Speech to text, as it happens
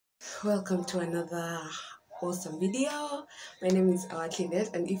welcome to another awesome video. My name is Awat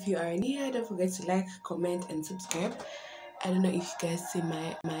Lynette, and if you are new here, don't forget to like, comment and subscribe. I don't know if you guys see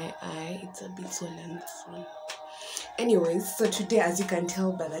my eye, it's a bit swollen, this one. Anyways, so today, as you can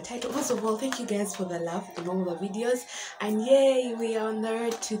tell by the title, first of all, thank you guys for the love in all the videos, and yay, we are on the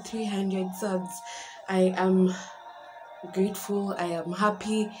road to 300 subs. I am grateful, I am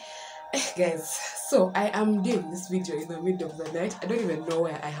happy. Guys, so I am doing this video in the middle of the night. I don't even know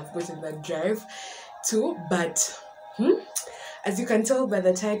where I have gotten that drive to, but as you can tell by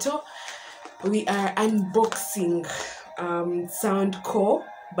the title, we are unboxing SoundCore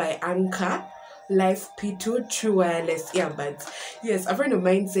by Anker Live P2 True Wireless Earbuds. Yes, a friend of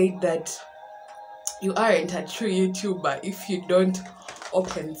mine said that you aren't a true YouTuber if you don't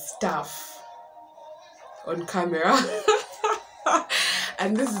open stuff on camera.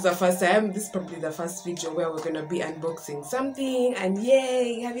 And this is the first time, this is probably the first video where we're gonna be unboxing something, and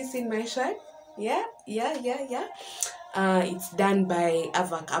yay, have you seen my shirt? Yeah. It's done by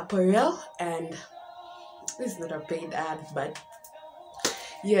Awat Apparel, and this is not a paid ad, but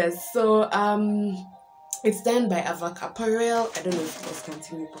yes, so it's done by Awat Apparel. I don't know if you guys can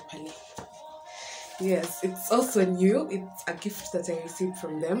see me properly. Yes, it's also new. It's a gift that I received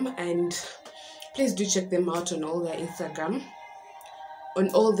from them, and please do check them out on all their Instagram, on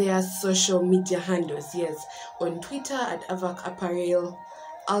all their social media handles. Yes, on Twitter at Awat Apparel.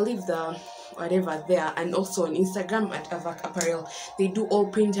 I'll leave the whatever there, and also on Instagram at Awat Apparel. They do all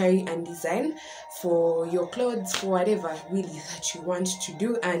printing and design for your clothes, for whatever really that you want to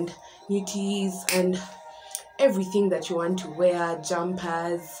do, and new tees and everything that you want to wear,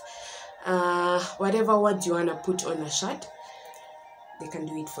 jumpers, whatever words you want to put on a shirt, they can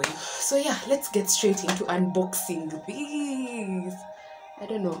do it for you. So yeah, let's get straight into unboxing these. I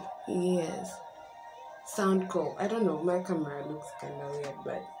don't know. Yes, SoundCore. I don't know. My camera looks kind of weird,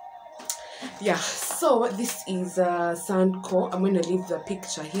 but yeah. So this is SoundCore. I'm gonna leave the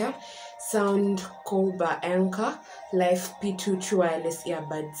picture here. SoundCore by Anker Live P2 True Wireless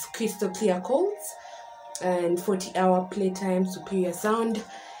Earbuds. Crystal clear calls and 40-hour playtime, superior sound,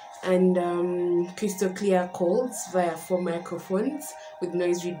 and crystal clear calls via 4 microphones with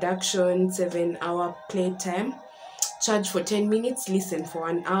noise reduction, 7-hour playtime. Charge for 10 minutes, listen for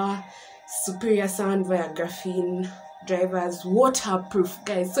 1 hour, superior sound via graphene drivers, waterproof,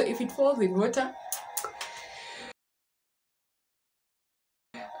 guys. So if it falls in water,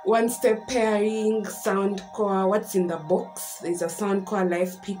 one-step pairing, SoundCore. What's in the box? There's a SoundCore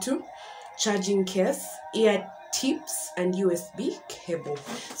Live P2 charging case, ear tips, and USB cable.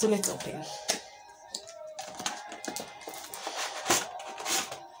 So let's open.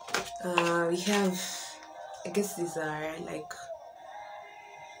 We have, I guess these are like,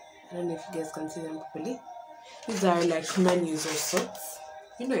 I don't know if you guys can see them properly. These are like menus or sorts.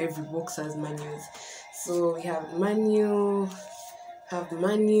 You know, every box has menus. So we have menu,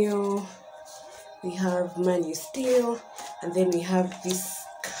 we have menu still, and then we have this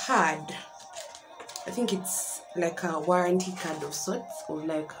card. I think it's like a warranty card of sorts, or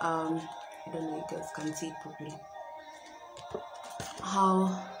like I don't know if you guys can see it properly.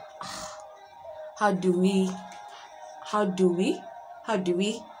 How do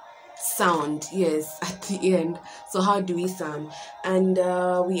we sound? Yes, at the end. So how do we sound? And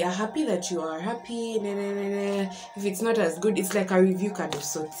we are happy that you are happy. If it's not as good, it's like a review card of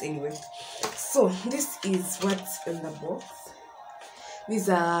sorts anyway. So this is what's in the box. These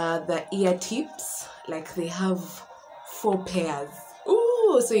are the ear tips. Like, they have 4 pairs.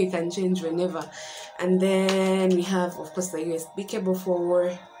 Ooh, so you can change whenever. And then we have, of course, the USB cable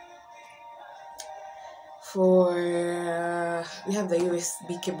we have the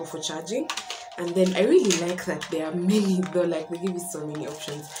USB cable for charging. And then I really like that there are many, though, like they give you so many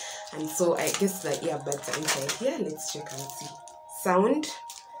options. And so I guess the earbuds are inside here. Let's check and see.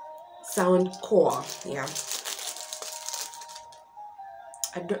 SoundCore. Yeah,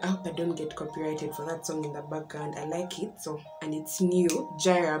 I hope I don't get copyrighted for that song in the background. I like it. So, and it's new,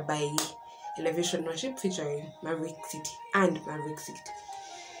 Jira by Elevation Worship featuring Maverick City.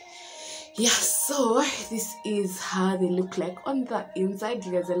 Yeah, so this is how they look like on the inside.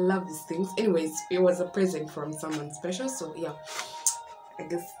 You guys, I love these things. Anyways, it was a present from someone special, so yeah, I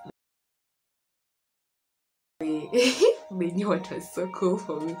guess they knew what was so cool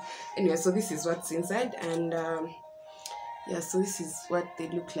for me. Anyway, so this is what's inside, and yeah, so this is what they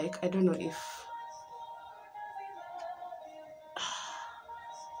look like. I don't know if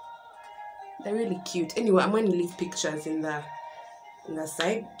they're really cute. Anyway, I'm going to leave pictures in the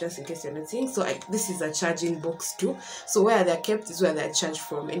side just in case you're not seeing. So this is a charging box too. So where they're kept is where they're charged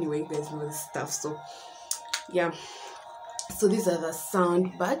from. Anyway, you guys know this stuff. So yeah, So these are the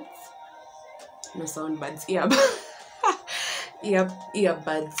earbuds,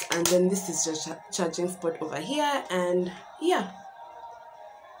 earbuds, and then this is just charging spot over here, and yeah,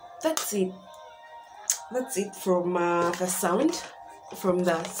 that's it from the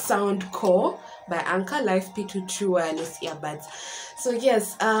SoundCore by Anker Life P2 True Wireless Earbuds. So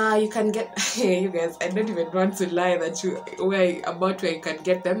yes, you can get you guys, I don't even want to lie where you can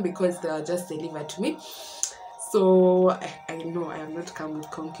get them, because they are just delivered to me. So I know I have not come with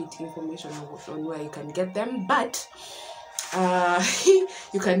concrete information on where you can get them, but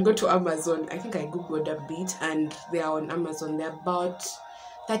you can go to Amazon. I think I googled a bit, and they are on Amazon. They're about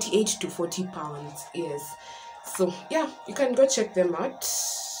 38 to 40 pounds. Yes, so yeah, you can go check them out.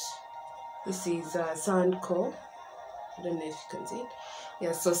 This is SoundCore. I don't know if you can see it.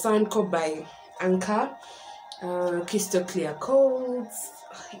 Yeah, so SoundCore by Anker, crystal clear codes.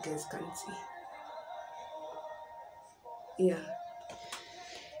 You guys can't see. Yeah,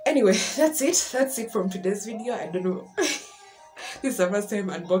 anyway, that's it from today's video. I don't know. This is the first time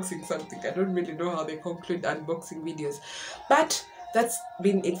unboxing something. I don't really know how they conclude unboxing videos, but that's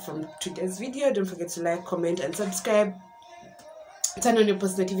been it from today's video. Don't forget to like, comment, and subscribe. Turn on your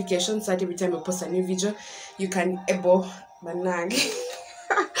post notifications so that every time I post a new video, you can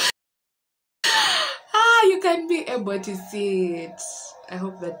you can be able to see it. I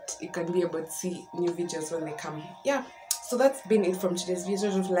hope that you can be able to see new videos when they come. Yeah, so that's been it from today's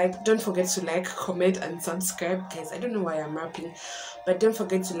video. Don't forget to like, comment, and subscribe, guys. I don't know why I'm rapping, but don't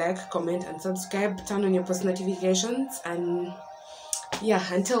forget to like, comment, and subscribe. Turn on your post notifications, and yeah,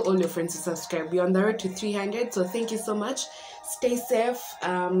 and tell all your friends to subscribe. We're on the road to 300, so thank you so much. Stay safe.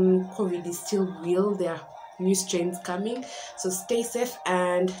 COVID is still real. There are new strains coming, so stay safe,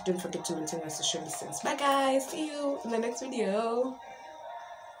 and don't forget to maintain your social distance. Bye guys, see you in the next video.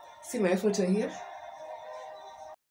 See my photo here.